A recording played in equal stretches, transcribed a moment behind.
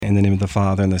In the name of the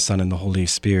Father, and the Son, and the Holy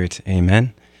Spirit.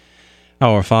 Amen.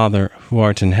 Our Father, who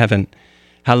art in heaven,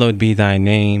 hallowed be thy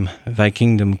name. Thy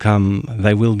kingdom come,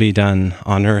 thy will be done,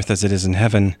 on earth as it is in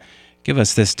heaven. Give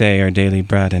us this day our daily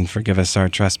bread, and forgive us our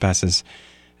trespasses,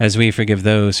 as we forgive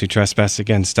those who trespass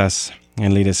against us.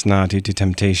 And lead us not into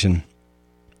temptation,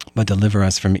 but deliver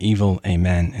us from evil.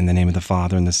 Amen. In the name of the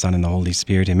Father, and the Son, and the Holy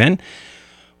Spirit. Amen.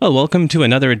 Well, welcome to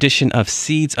another edition of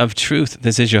Seeds of Truth.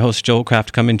 This is your host,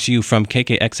 Hollcraft, coming to you from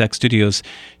KKXX Studios,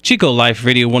 Chico Life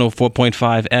Radio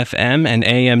 104.5 FM and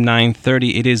AM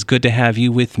 930. It is good to have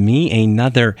you with me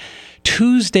another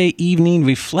Tuesday evening,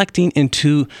 reflecting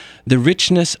into the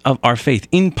richness of our faith.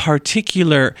 In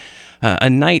particular,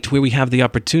 a night where we have the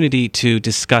opportunity to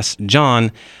discuss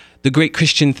John, the great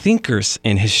Christian thinkers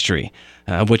in history,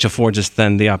 which affords us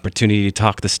then the opportunity to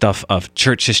talk the stuff of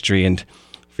church history. And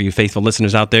for you faithful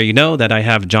listeners out there, you know that I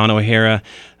have John O'Hara,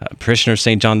 parishioner of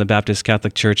St. John the Baptist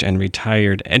Catholic Church and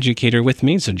retired educator with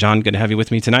me. So, John, good to have you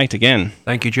with me tonight again.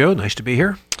 Thank you, Joe. Nice to be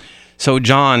here. So,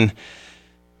 John,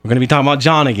 we're going to be talking about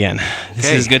John again. This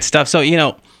is good stuff. So,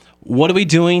 what are we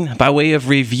doing? By way of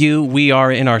review, we are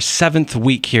in our 7th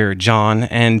week here, John.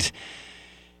 And,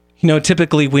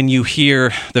 typically when you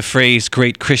hear the phrase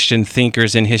great Christian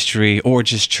thinkers in history or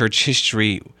just church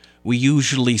history, we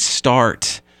usually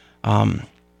start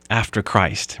after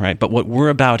Christ, right? But what we're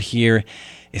about here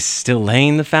is still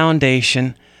laying the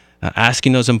foundation,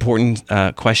 asking those important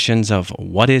questions of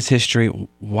what is history,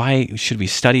 why should we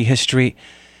study history,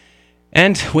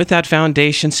 and with that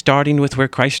foundation, starting with where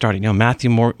Christ started, Matthew,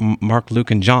 Mark,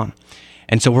 Luke, and John.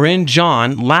 And so we're in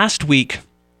John. Last week,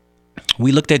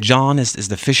 we looked at John as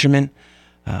the fisherman,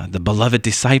 the beloved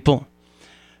disciple.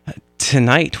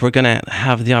 Tonight, we're going to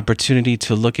have the opportunity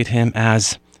to look at him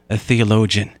as a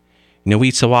theologian.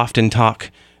 We so often talk,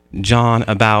 John,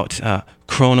 about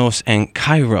chronos and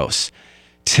kairos.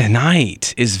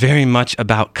 Tonight is very much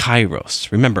about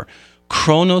kairos. Remember,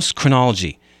 chronos,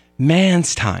 chronology,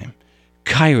 man's time.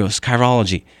 Kairos,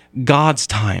 chirology, God's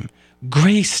time.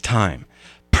 Grace time.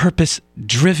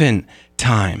 Purpose-driven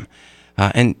time.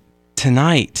 And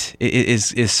tonight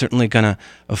is certainly going to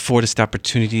afford us the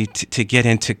opportunity to get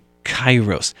into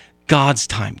kairos, God's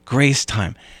time, grace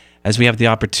time, as we have the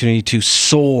opportunity to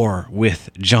soar with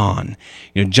John.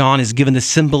 John is given the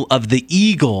symbol of the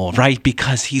eagle, right?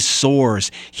 Because he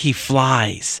soars, he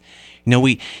flies.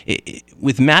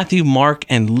 With Matthew, Mark,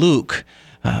 and Luke,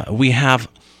 we have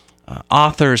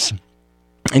authors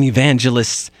and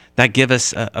evangelists that give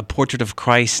us a portrait of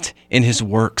Christ in his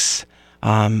works,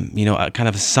 a kind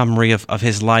of a summary of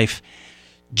his life.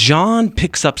 John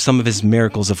picks up some of his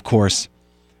miracles, of course,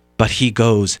 but he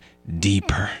goes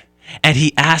deeper. And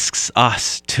he asks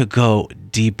us to go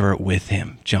deeper with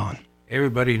him, John.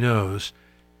 Everybody knows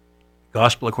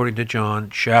Gospel according to John,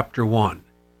 chapter 1.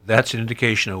 That's an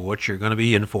indication of what you're going to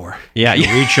be in for. Yeah.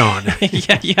 Read John.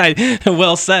 Yeah.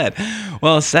 Well said.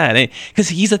 Because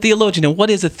he's a theologian. And what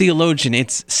is a theologian?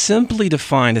 It's simply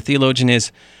defined. A theologian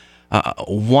is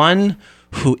one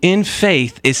who in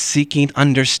faith is seeking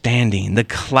understanding. The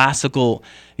classical,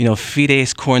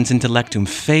 fides cordans intellectum,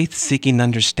 faith seeking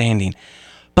understanding.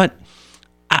 But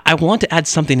I want to add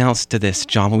something else to this,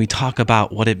 John, when we talk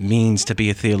about what it means to be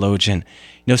a theologian.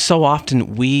 So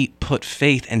often we put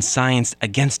faith and science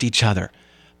against each other.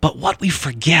 But what we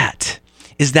forget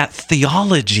is that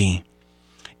theology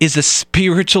is a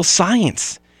spiritual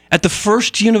science. At the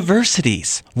first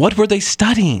universities, what were they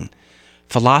studying?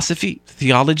 Philosophy,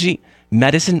 theology,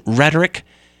 medicine, rhetoric.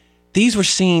 These were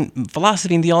seen,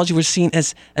 philosophy and theology were seen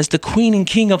as the queen and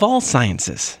king of all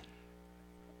sciences.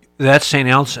 That's St.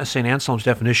 Anselm's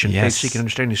definition. Yes. Faith seeking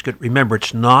understanding is good. Remember,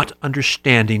 it's not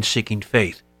understanding seeking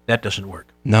faith. That doesn't work.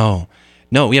 No,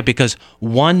 because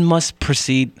one must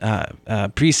precede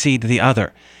the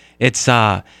other. It's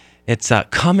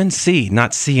come and see,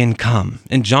 not see and come.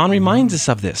 And John reminds us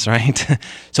of this, right?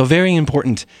 So very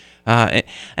important. And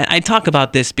I talk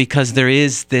about this because there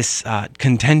is this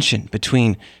contention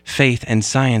between faith and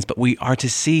science, but we are to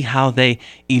see how they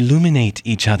illuminate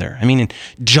each other.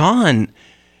 John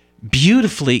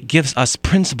beautifully gives us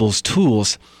principles,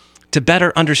 tools to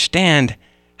better understand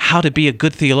how to be a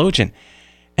good theologian.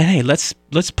 And hey, let's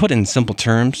put it in simple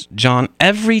terms, John.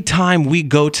 Every time we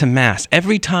go to Mass,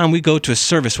 every time we go to a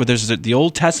service where there's the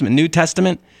Old Testament, New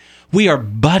Testament, we are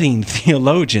budding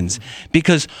theologians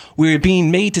because we're being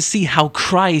made to see how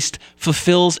Christ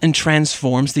fulfills and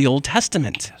transforms the Old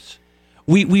Testament. Yes.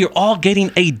 We are all getting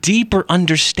a deeper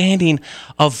understanding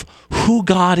of who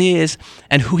God is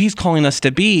and who he's calling us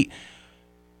to be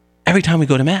every time we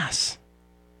go to Mass.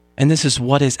 And this is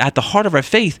what is at the heart of our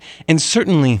faith, and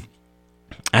certainly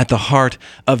at the heart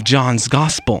of John's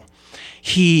gospel.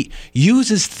 he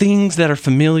uses things that are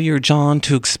familiar, John,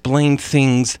 to explain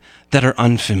things that are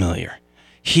unfamiliar.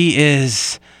 He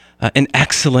is an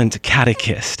excellent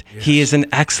catechist. Yes. He is an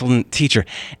excellent teacher.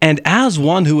 And as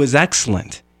one who is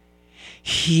excellent,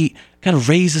 he kind of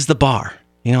raises the bar,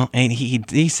 and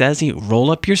he says, roll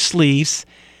up your sleeves,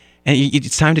 and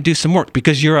it's time to do some work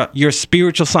because you're a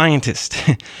spiritual scientist.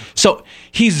 So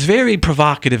he's very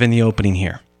provocative in the opening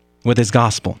here with his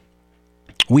gospel.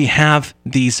 We have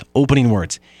these opening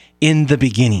words, in the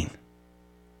beginning.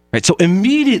 Right? So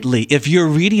immediately, if you're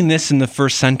reading this in the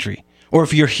first century, or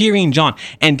if you're hearing John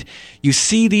and you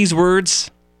see these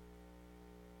words,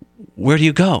 where do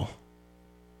you go?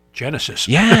 Genesis.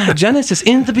 Yeah, Genesis,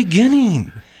 in the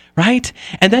beginning, right?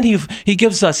 And then he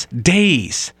gives us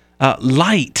days,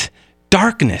 light,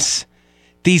 darkness,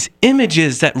 these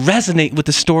images that resonate with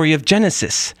the story of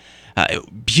Genesis.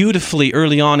 Beautifully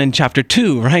early on in chapter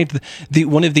 2, right?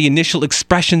 One of the initial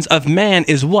expressions of man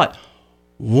is what?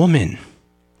 Woman.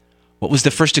 What was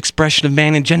the first expression of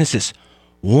man in Genesis?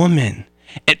 Woman.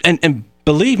 And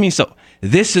believe me, so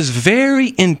this is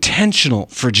very intentional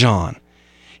for John.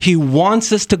 He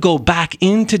wants us to go back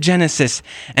into Genesis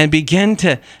and begin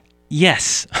to,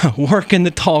 yes, work in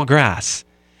the tall grass.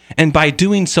 And by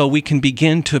doing so, we can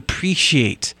begin to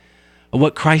appreciate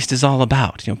what Christ is all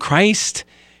about. Christ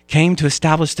came to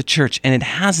establish the church, and it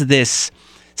has this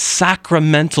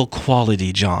sacramental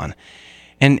quality, John.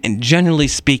 And generally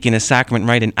speaking, a sacrament,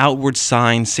 right, an outward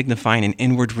sign signifying an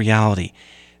inward reality.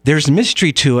 There's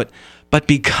mystery to it, but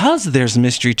because there's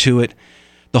mystery to it,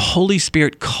 the Holy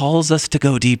Spirit calls us to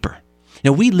go deeper.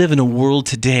 We live in a world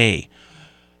today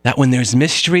that when there's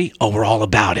mystery, we're all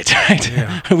about it, right?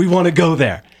 Yeah. We want to go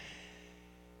there.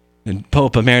 And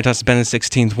Pope Emeritus Benedict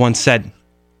XVI once said,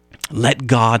 let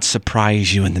God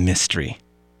surprise you in the mystery.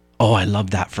 Oh, I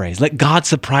love that phrase. Let God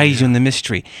surprise you in the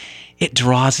mystery. It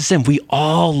draws us in. We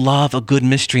all love a good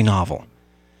mystery novel.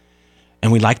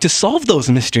 And we like to solve those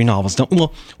mystery novels, don't we?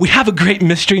 Well, we have a great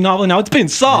mystery novel now. It's been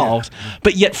solved. Yeah.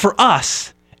 But yet for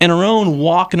us, in our own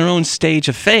walk, in our own stage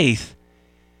of faith,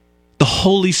 the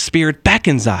Holy Spirit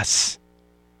beckons us.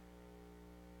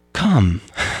 Come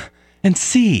and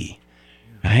see,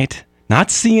 right? Not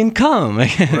see and come.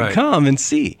 Right. Come and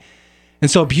see. And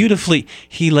so beautifully,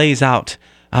 he lays out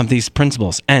these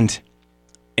principles. And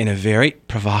in a very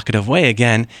provocative way,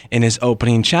 again, in his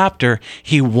opening chapter,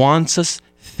 he wants us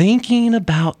thinking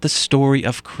about the story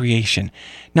of creation.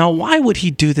 Now, why would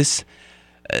he do this?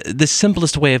 The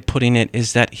simplest way of putting it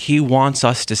is that he wants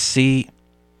us to see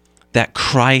that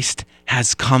Christ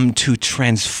has come to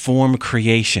transform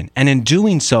creation. And in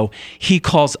doing so, he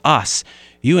calls us,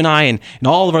 you and I, and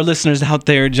all of our listeners out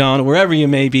there, John, wherever you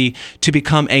may be, to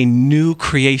become a new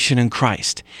creation in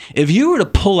Christ. If you were to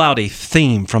pull out a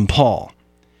theme from Paul,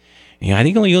 I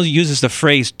think he only uses the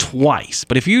phrase twice,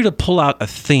 but if you were to pull out a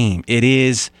theme, it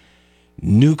is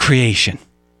new creation.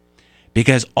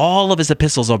 Because all of his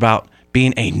epistles are about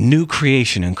being a new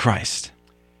creation in Christ.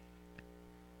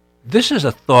 This is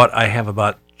a thought I have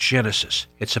about Genesis.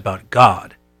 It's about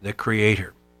God, the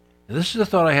Creator. And this is a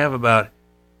thought I have about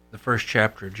the first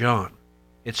chapter of John.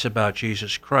 It's about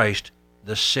Jesus Christ,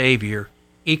 the Savior,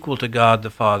 equal to God the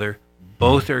Father.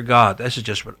 Both are God. This is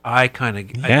just what I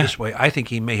this way, I think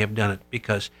he may have done it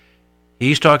because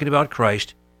he's talking about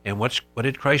Christ. And what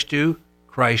did Christ do?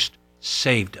 Christ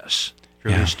saved us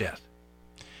through his death.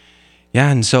 Yeah,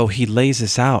 and so he lays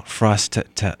this out for us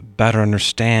to better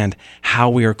understand how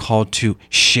we are called to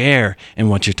share in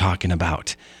what you're talking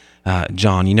about,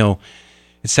 John.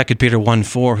 It's 2 Peter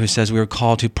 1:4 who says we are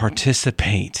called to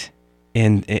participate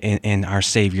in our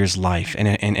Savior's life and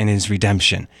in his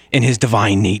redemption, in his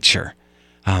divine nature.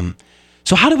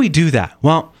 So how do we do that?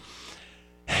 Well,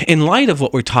 in light of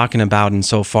what we're talking about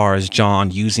insofar as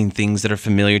John using things that are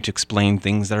familiar to explain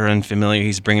things that are unfamiliar,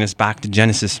 he's bringing us back to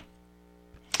Genesis.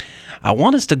 I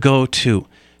want us to go to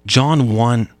John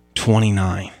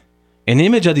 1:29, an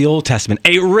image of the Old Testament,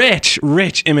 a rich,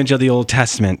 rich image of the Old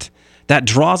Testament that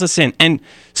draws us in and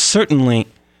certainly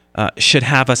should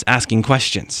have us asking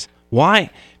questions. Why?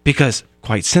 Because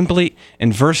quite simply,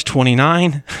 in verse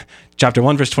 29, chapter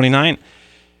 1, verse 29,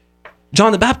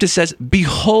 John the Baptist says,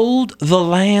 "Behold the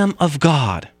Lamb of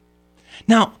God."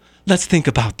 Now, let's think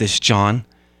about this, John.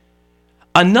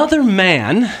 Another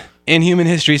man in human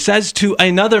history says to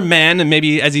another man, and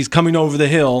maybe as he's coming over the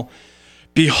hill,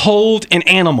 "Behold an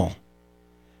animal."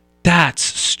 That's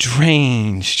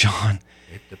strange, John.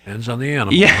 It depends on the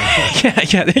animal. Yeah.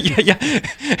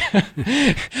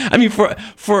 I mean,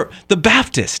 for the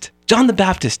Baptist, John the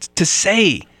Baptist, to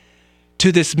say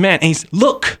to this man, and he's,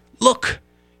 look.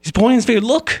 He's pointing his finger,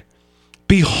 look,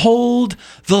 behold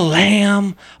the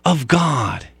Lamb of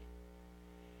God.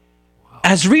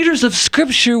 As readers of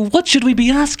Scripture, what should we be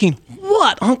asking?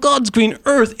 What on God's green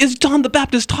earth is John the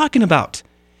Baptist talking about?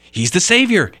 He's the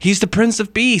Savior. He's the Prince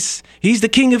of Peace. He's the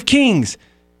King of Kings.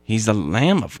 He's the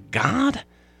Lamb of God?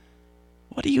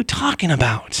 What are you talking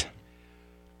about?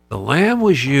 The lamb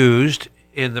was used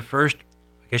in the first,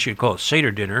 I guess you'd call it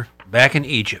Seder dinner, back in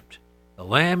Egypt. The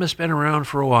lamb has been around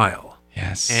for a while.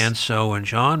 Yes. And so when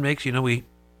John makes, when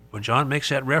John makes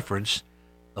that reference,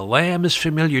 the lamb is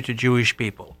familiar to Jewish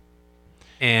people.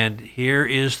 And here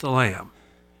is the lamb.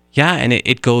 Yeah, and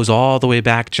it goes all the way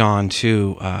back, John,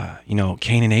 to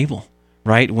Cain and Abel,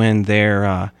 right? When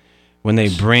they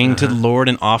bring to the Lord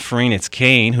an offering, it's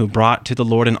Cain who brought to the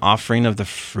Lord an offering of the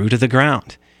fruit of the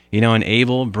ground. And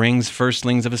Abel brings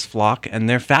firstlings of his flock and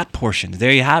their fat portions.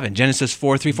 There you have it, Genesis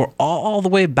 4:3-4, all the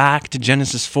way back to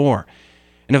Genesis 4.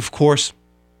 And of course,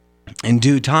 in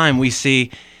due time, we see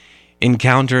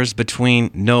encounters between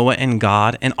Noah and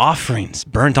God and offerings,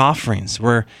 burnt offerings,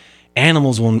 where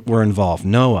animals were involved.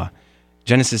 Noah,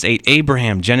 Genesis 8,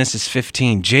 Abraham, Genesis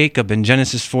 15, Jacob in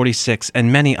Genesis 46,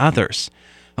 and many others.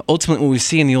 Ultimately, what we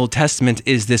see in the Old Testament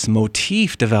is this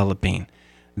motif developing.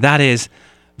 That is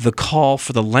the call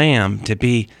for the lamb to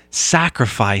be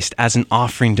sacrificed as an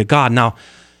offering to God. Now,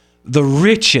 the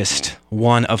richest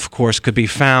one, of course, could be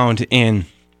found in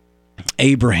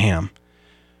Abraham,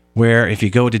 where if you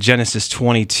go to Genesis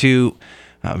 22,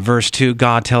 verse 2,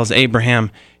 God tells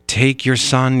Abraham, "Take your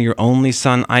son, your only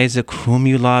son Isaac, whom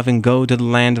you love, and go to the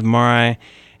land of Moriah,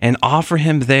 and offer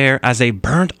him there as a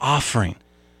burnt offering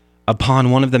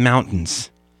upon one of the mountains."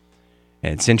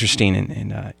 It's interesting,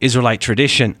 in Israelite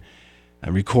tradition,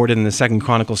 recorded in the 2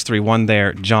 Chronicles 3:1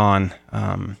 there, John,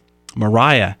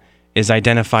 Moriah is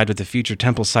identified with the future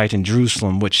temple site in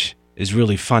Jerusalem, which is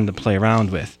really fun to play around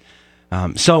with.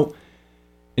 So,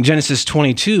 in Genesis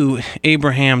 22,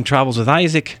 Abraham travels with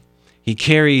Isaac. He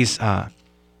carries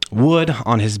wood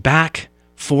on his back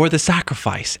for the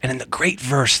sacrifice. And in the great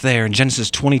verse there in Genesis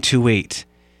 22:8,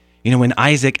 when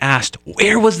Isaac asked,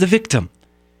 "Where was the victim?"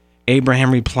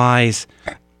 Abraham replies,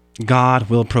 "God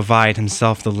will provide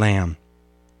himself the lamb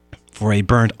for a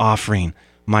burnt offering,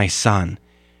 my son."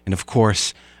 And of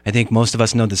course, I think most of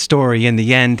us know the story. In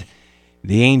the end,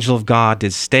 the angel of God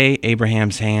did stay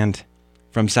Abraham's hand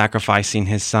from sacrificing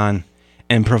his son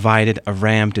and provided a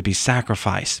ram to be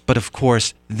sacrificed. But of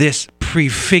course, this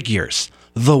prefigures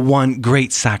the one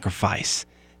great sacrifice,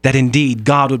 that indeed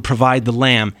God would provide the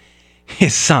lamb,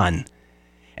 his son,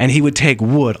 and he would take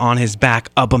wood on his back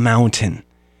up a mountain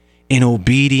in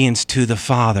obedience to the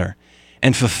Father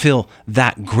and fulfill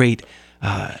that great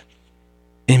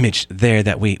image there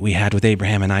that we had with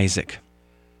Abraham and Isaac.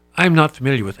 I'm not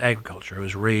familiar with agriculture. I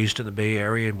was raised in the Bay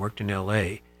Area and worked in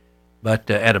L.A., but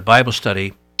at a Bible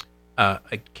study,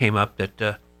 it came up that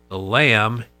the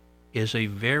lamb is a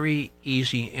very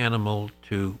easy animal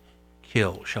to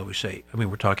kill, shall we say. I mean,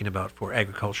 we're talking about for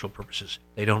agricultural purposes.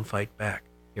 They don't fight back.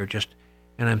 They're just,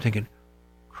 and I'm thinking,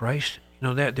 Christ,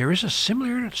 that there is a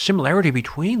similarity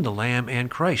between the lamb and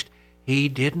Christ. He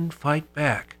didn't fight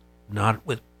back, not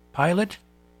with Pilate,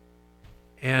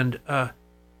 and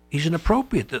he's an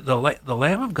appropriate. The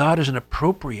Lamb of God is an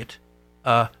appropriate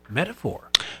metaphor.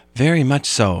 Very much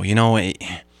so.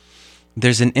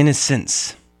 There's an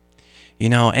innocence.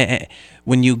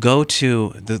 When you go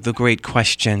to the great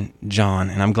question, John,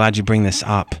 and I'm glad you bring this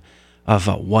up, of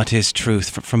what is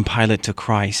truth from Pilate to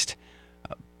Christ.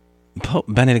 Pope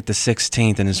Benedict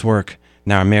XVI in his work,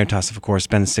 now Emeritus, of course,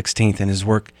 Benedict XVI in his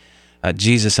work,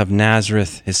 Jesus of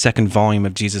Nazareth, his second volume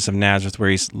of Jesus of Nazareth, where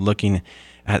he's looking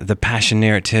at the Passion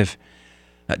narrative,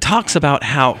 talks about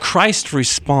how Christ's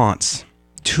response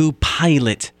to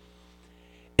Pilate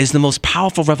is the most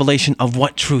powerful revelation of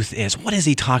what truth is. What is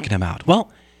he talking about?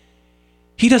 Well,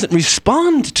 he doesn't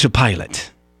respond to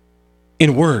Pilate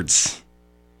in words,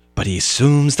 but he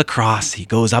assumes the cross, he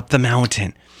goes up the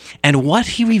mountain, and what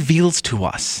he reveals to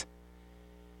us,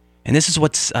 and this is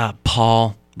what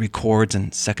Paul records in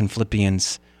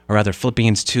Philippians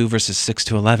 2, verses 6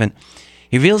 to 11,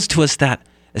 he reveals to us that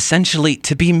essentially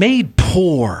to be made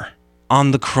poor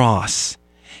on the cross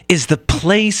is the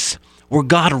place where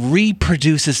God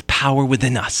reproduces power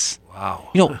within us.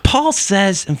 Wow. Paul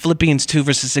says in Philippians 2,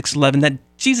 verses 6 to 11, that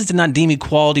Jesus did not deem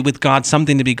equality with God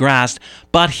something to be grasped,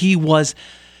 but he was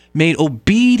made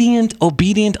obedient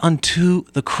unto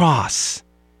the cross.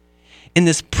 In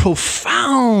this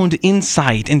profound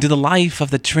insight into the life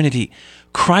of the Trinity,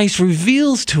 Christ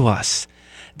reveals to us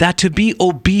that to be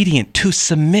obedient, to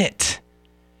submit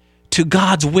to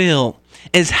God's will,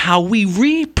 is how we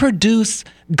reproduce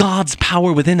God's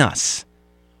power within us.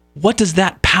 What does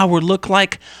that power look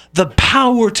like? The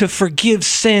power to forgive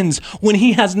sins when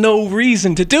he has no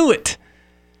reason to do it.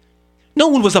 No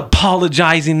one was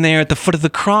apologizing there at the foot of the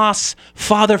cross.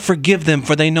 Father, forgive them,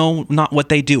 for they know not what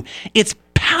they do. It's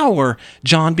power,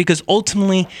 John, because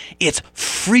ultimately it's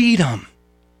freedom.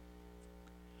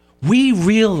 We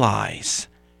realize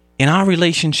in our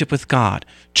relationship with God,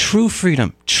 true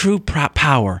freedom, true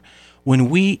power, when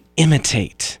we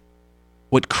imitate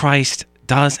what Christ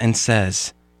does and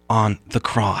says on the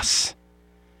cross.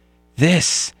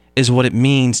 This is what it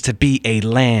means to be a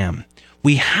lamb.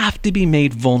 We have to be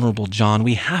made vulnerable, John.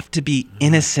 We have to be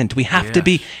innocent. We have to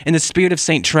be, in the spirit of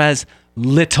St. Therese,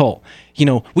 little.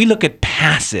 We look at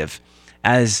passive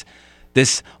as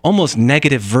this almost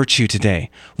negative virtue today,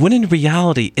 when in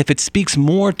reality, if it speaks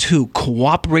more to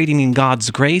cooperating in God's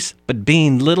grace, but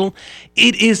being little,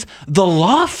 it is the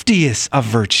loftiest of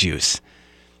virtues.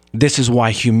 This is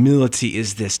why humility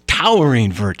is this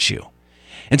towering virtue.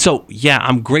 And so,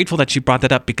 I'm grateful that you brought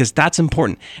that up, because that's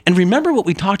important. And remember what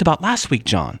we talked about last week,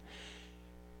 John.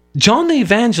 John the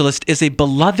Evangelist is a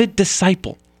beloved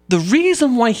disciple. The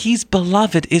reason why he's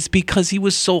beloved is because he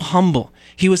was so humble.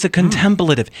 He was a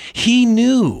contemplative. He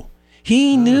knew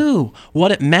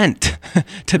what it meant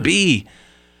to be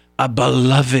a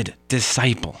beloved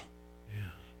disciple. Yeah.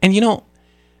 And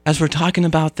as we're talking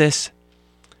about this,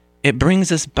 it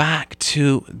brings us back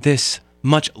to this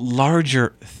much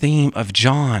larger theme of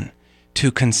John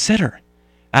to consider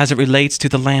as it relates to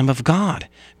the Lamb of God,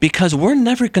 because we're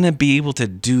never going to be able to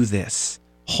do this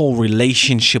whole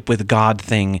relationship with God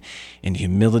thing in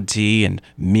humility and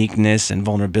meekness and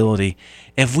vulnerability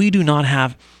if we do not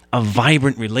have a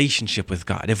vibrant relationship with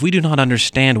God, if we do not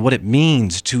understand what it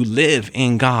means to live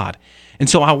in God. And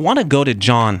so I want to go to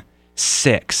John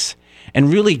 6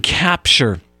 and really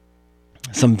capture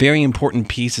some very important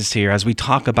pieces here as we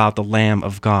talk about the Lamb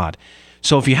of God.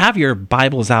 So if you have your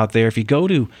Bibles out there, if you go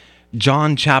to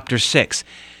John chapter 6.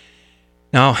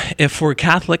 Now, if we're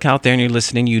Catholic out there and you're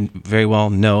listening, you very well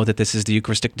know that this is the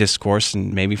Eucharistic discourse,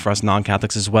 and maybe for us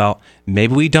non-Catholics as well,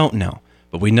 maybe we don't know.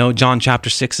 But we know John chapter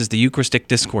 6 is the Eucharistic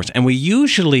discourse. And we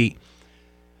usually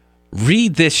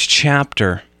read this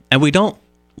chapter, and we don't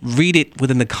read it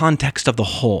within the context of the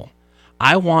whole.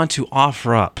 I want to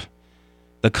offer up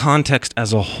the context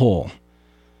as a whole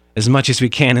as much as we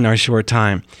can in our short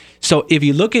time. So if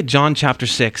you look at John chapter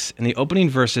 6, in the opening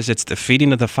verses, it's the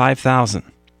feeding of the 5,000.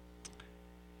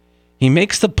 He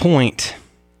makes the point,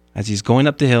 as he's going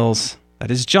up the hills,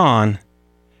 that is John,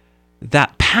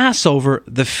 that Passover,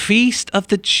 the feast of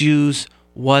the Jews,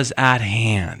 was at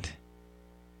hand.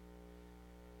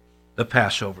 The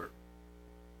Passover.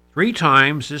 3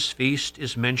 times this feast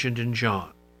is mentioned in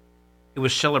John. It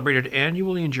was celebrated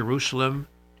annually in Jerusalem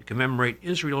to commemorate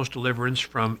Israel's deliverance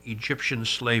from Egyptian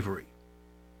slavery.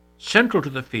 Central to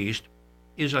the feast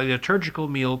is a liturgical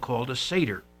meal called a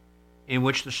Seder, in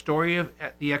which the story of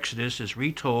the Exodus is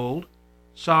retold,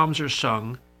 psalms are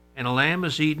sung, and a lamb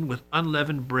is eaten with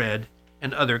unleavened bread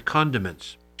and other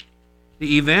condiments.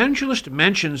 The evangelist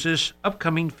mentions this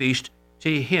upcoming feast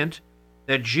to hint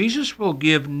that Jesus will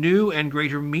give new and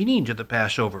greater meaning to the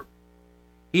Passover.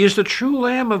 He is the true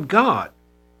Lamb of God,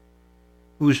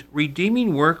 whose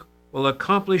redeeming work will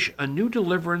accomplish a new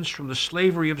deliverance from the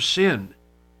slavery of sin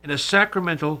and a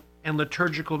sacramental and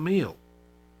liturgical meal.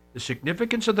 The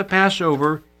significance of the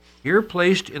Passover, here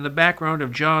placed in the background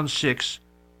of John 6,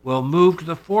 will move to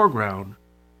the foreground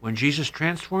when Jesus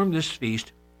transformed this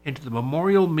feast into the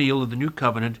memorial meal of the new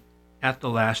covenant at the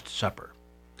Last Supper.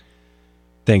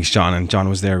 Thanks, John. And John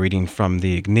was there reading from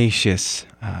the Ignatius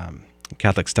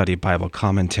Catholic Study Bible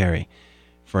Commentary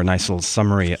for a nice little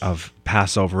summary of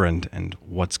Passover and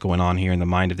what's going on here in the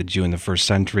mind of the Jew in the first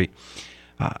century.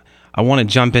 I want to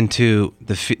jump into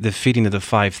the feeding of the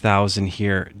 5,000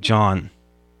 here, John,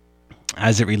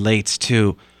 as it relates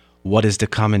to what is to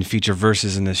come in future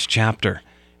verses in this chapter,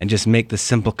 and just make the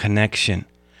simple connection.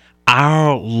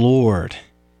 Our Lord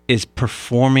is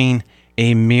performing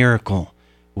a miracle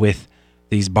with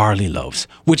these barley loaves,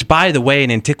 which, by the way, in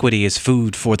antiquity is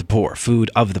food for the poor, food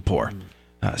of the poor.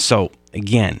 So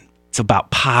again, it's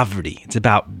about poverty. It's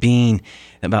about being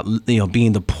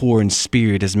the poor in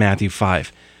spirit, as Matthew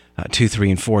 5. 2, 3,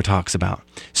 and 4 talks about.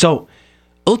 So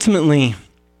ultimately,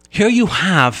 here you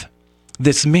have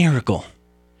this miracle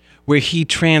where he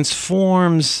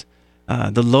transforms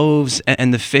the loaves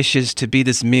and the fishes to be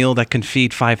this meal that can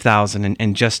feed 5,000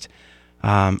 and just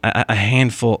a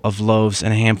handful of loaves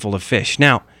and a handful of fish.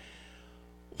 Now,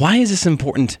 why is this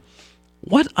important?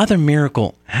 What other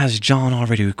miracle has John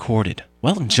already recorded?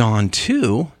 Well, John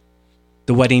 2,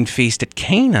 the wedding feast at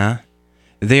Cana,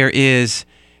 there is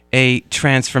a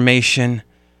transformation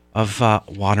of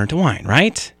water into wine,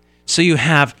 right? So you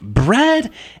have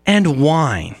bread and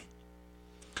wine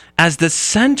as the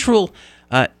central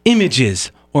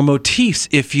images or motifs,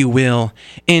 if you will,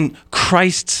 in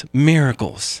Christ's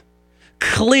miracles,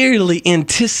 clearly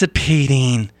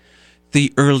anticipating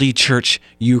the early church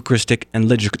Eucharistic and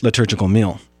liturgical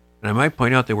meal. And I might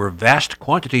point out there were vast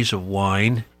quantities of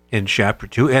wine in chapter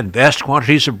 2 and vast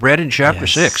quantities of bread in chapter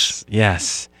 6.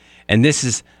 Yes. And this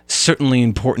is certainly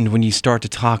important when you start to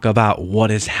talk about what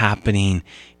is happening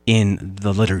in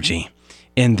the liturgy,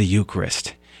 in the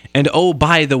Eucharist. And oh,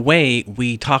 by the way,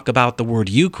 we talk about the word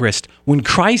Eucharist. When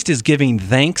Christ is giving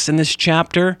thanks in this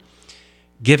chapter,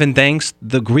 given thanks,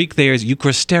 the Greek there is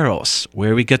Eucharisteros,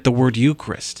 where we get the word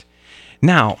Eucharist.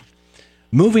 Now,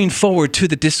 moving forward to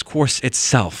the discourse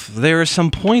itself, there are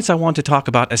some points I want to talk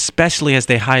about, especially as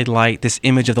they highlight this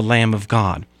image of the Lamb of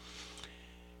God.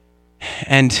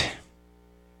 And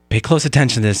pay close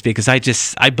attention to this, because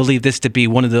I believe this to be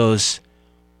one of those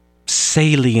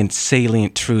salient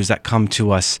truths that come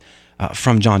to us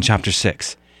from John chapter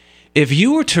 6. If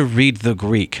you were to read the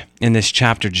Greek in this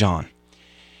chapter, John,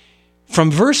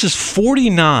 from verses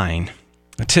 49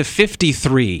 to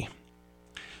 53,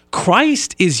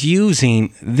 Christ is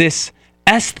using this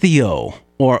esthio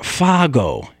or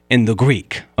phago in the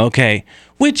Greek, okay,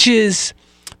 which is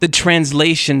the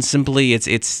translation simply,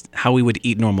 it's how we would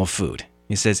eat normal food.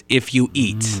 He says, if you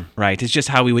eat, right? It's just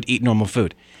how we would eat normal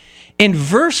food. In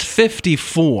verse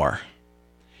 54,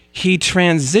 he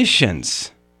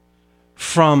transitions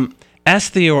from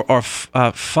esthio or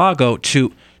phago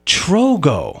to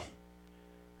trogo,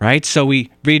 right? So we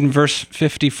read in verse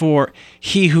 54,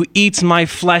 he who eats my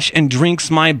flesh and drinks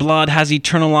my blood has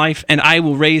eternal life, and I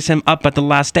will raise him up at the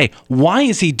last day. Why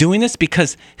is he doing this?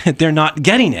 Because they're not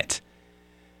getting it.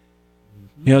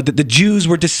 You know, the Jews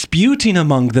were disputing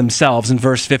among themselves in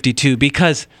verse 52,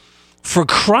 because for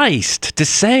Christ to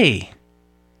say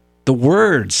the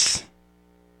words,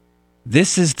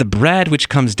 this is the bread which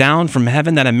comes down from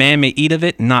heaven that a man may eat of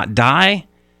it and not die. I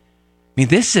mean,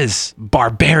 this is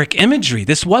barbaric imagery.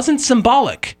 This wasn't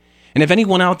symbolic. And if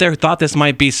anyone out there thought this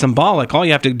might be symbolic, all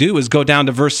you have to do is go down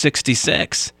to verse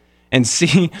 66 and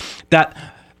see that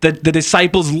the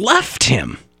disciples left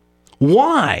him.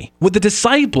 Why would the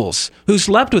disciples who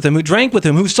slept with him, who drank with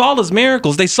him, who saw his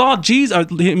miracles, they saw Jesus,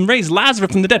 him raise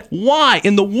Lazarus from the dead, why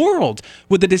in the world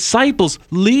would the disciples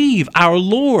leave our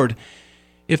Lord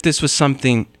if this was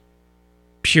something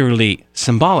purely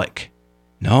symbolic?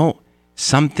 No,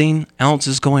 something else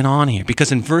is going on here.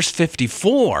 Because in verse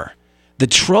 54, the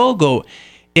trogo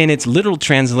in its literal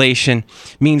translation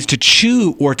means to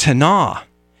chew or to gnaw.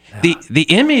 Yeah. The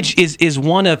image is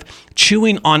one of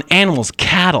chewing on animals,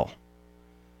 cattle,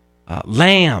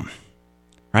 lamb,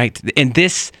 right? And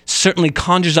this certainly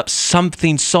conjures up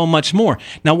something so much more.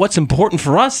 Now, what's important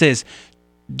for us is,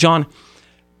 John,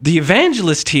 the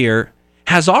evangelist here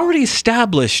has already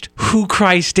established who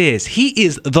Christ is. He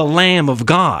is the Lamb of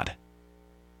God.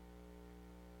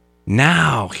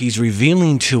 Now he's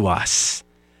revealing to us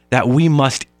that we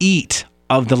must eat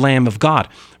of the Lamb of God.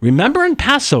 Remember in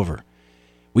Passover,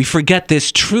 we forget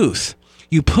this truth.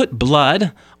 You put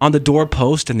blood on the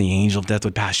doorpost and the angel of death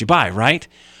would pass you by, right?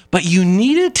 But you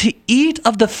needed to eat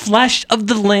of the flesh of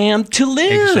the lamb to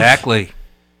live. Exactly.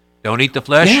 Don't eat the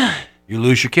flesh. Yeah. You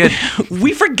lose your kid.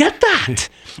 We forget that.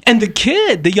 And the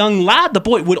kid, the young lad, the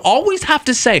boy, would always have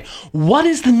to say, what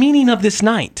is the meaning of this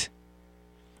night?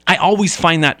 I always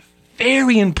find that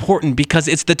very important because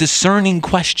it's the discerning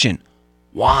question.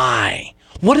 Why?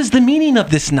 What is the meaning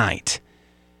of this night?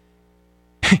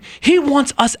 He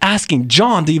wants us asking,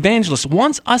 John, the evangelist,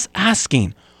 wants us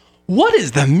asking, what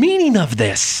is the meaning of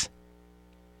this?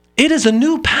 It is a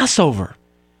new Passover.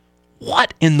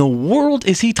 What in the world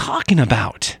is he talking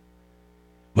about?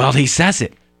 Well, he says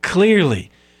it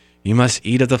clearly. You must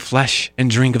eat of the flesh and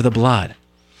drink of the blood.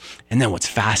 And then what's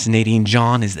fascinating,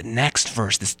 John, is the next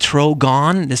verse, this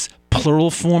trogon, this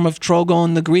plural form of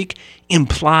trogon in the Greek,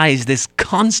 implies this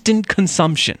constant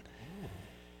consumption.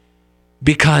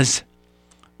 Because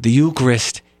the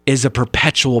Eucharist is a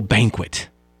perpetual banquet.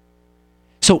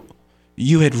 So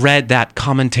you had read that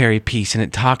commentary piece and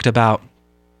it talked about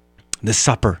the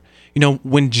supper. You know,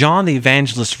 when John the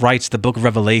Evangelist writes the book of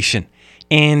Revelation,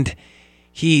 and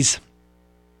he's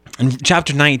in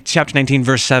chapter 19,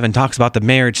 verse 7, talks about the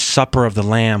marriage supper of the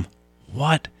Lamb.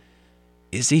 What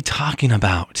is he talking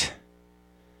about?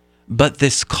 But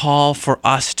this call for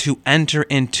us to enter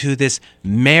into this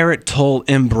marital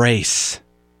embrace,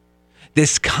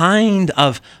 this kind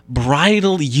of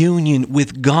bridal union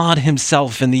with God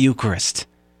himself in the Eucharist.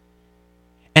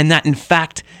 And that, in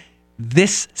fact,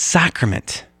 this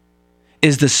sacrament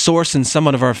is the source and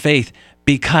summit of our faith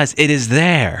because it is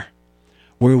there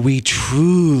where we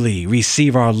truly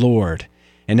receive our Lord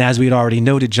And as we had already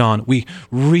noted, John, we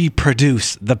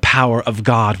reproduce the power of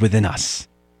God within us.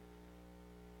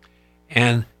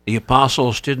 And the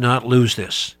apostles did not lose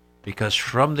this, because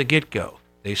from the get-go,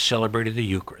 they celebrated the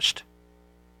Eucharist.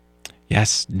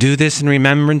 Yes, do this in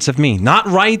remembrance of me. Not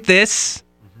write this,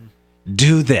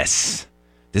 do this.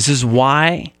 This is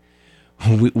why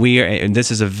we are, and this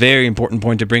is a very important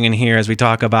point to bring in here as we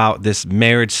talk about this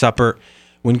marriage supper.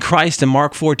 When Christ in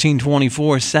Mark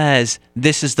 14:24 says,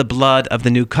 this is the blood of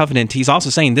the new covenant, he's also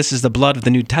saying this is the blood of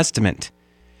the New Testament.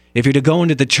 If you're to go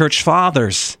into the church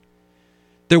fathers,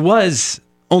 there was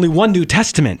only one New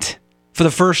Testament for the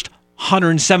first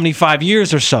 175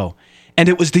 years or so, and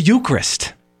it was the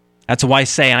Eucharist. That's why I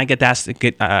say, and I get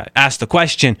asked the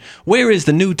question, where is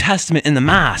the New Testament in the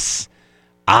Mass?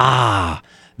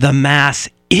 The Mass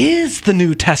is the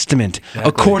New Testament, exactly,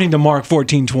 according to Mark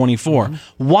 14:24.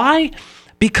 Why?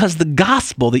 Because the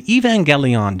gospel, the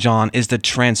evangelion, John, is the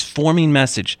transforming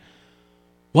message.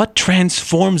 What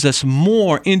transforms us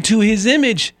more into his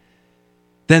image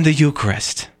than the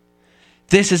Eucharist?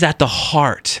 This is at the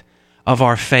heart of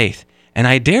our faith. And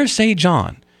I dare say,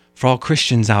 John, for all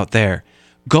Christians out there,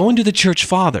 go into the church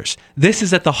fathers. This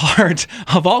is at the heart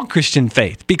of all Christian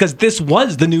faith, because this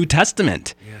was the New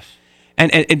Testament. Yes.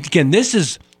 And again, this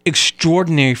is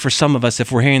extraordinary for some of us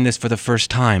if we're hearing this for the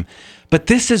first time. But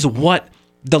this is what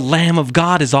the Lamb of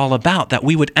God is all about, that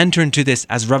we would enter into this,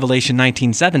 as Revelation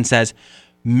 19:7 says,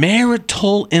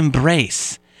 marital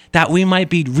embrace, that we might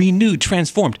be renewed,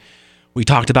 transformed. We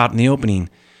talked about in the opening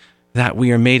that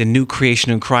we are made a new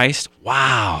creation in Christ.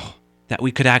 Wow, that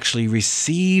we could actually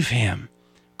receive him.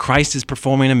 Christ is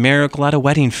performing a miracle at a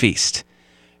wedding feast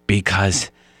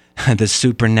because the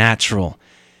supernatural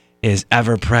is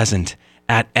ever present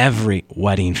at every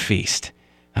wedding feast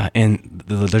in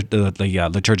the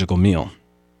liturgical meal.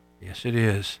 Yes, it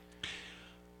is.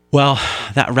 Well,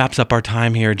 that wraps up our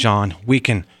time here, John. We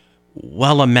can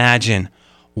well imagine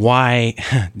why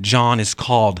John is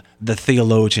called the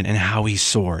theologian and how he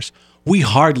soars. We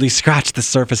hardly scratched the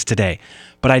surface today,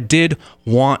 but I did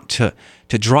want to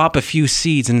drop a few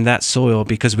seeds into that soil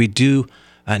because we do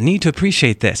need to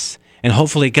appreciate this, and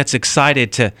hopefully it gets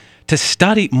excited to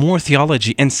study more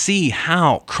theology and see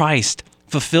how Christ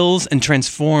fulfills and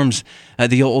transforms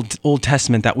the Old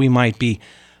Testament, that we might be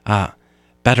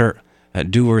better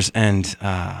doers and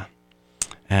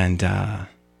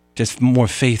just more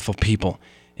faithful people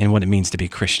in what it means to be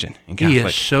Christian and Catholic. He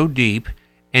is so deep,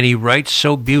 and he writes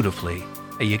so beautifully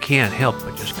that you can't help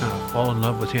but just kind of fall in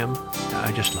love with him.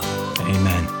 I just love it.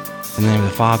 Amen. In the name of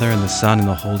the Father, and the Son, and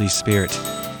the Holy Spirit.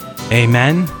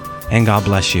 Amen, and God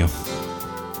bless you.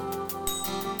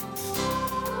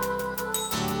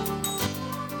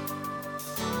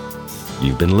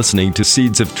 You've been listening to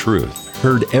Seeds of Truth,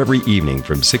 heard every evening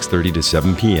from 6:30 to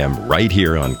 7 p.m. right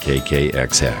here on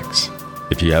KKXX.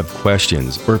 If you have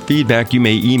questions or feedback, you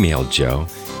may email Joe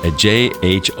at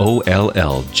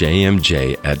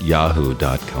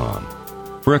jholljmj@yahoo.com.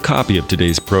 For a copy of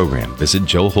today's program, visit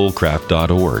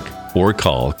joehollcraft.org or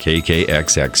call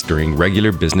KKXX during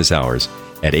regular business hours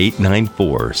at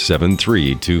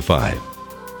 894-7325.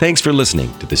 Thanks for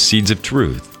listening to the Seeds of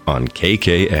Truth on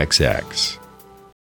KKXX.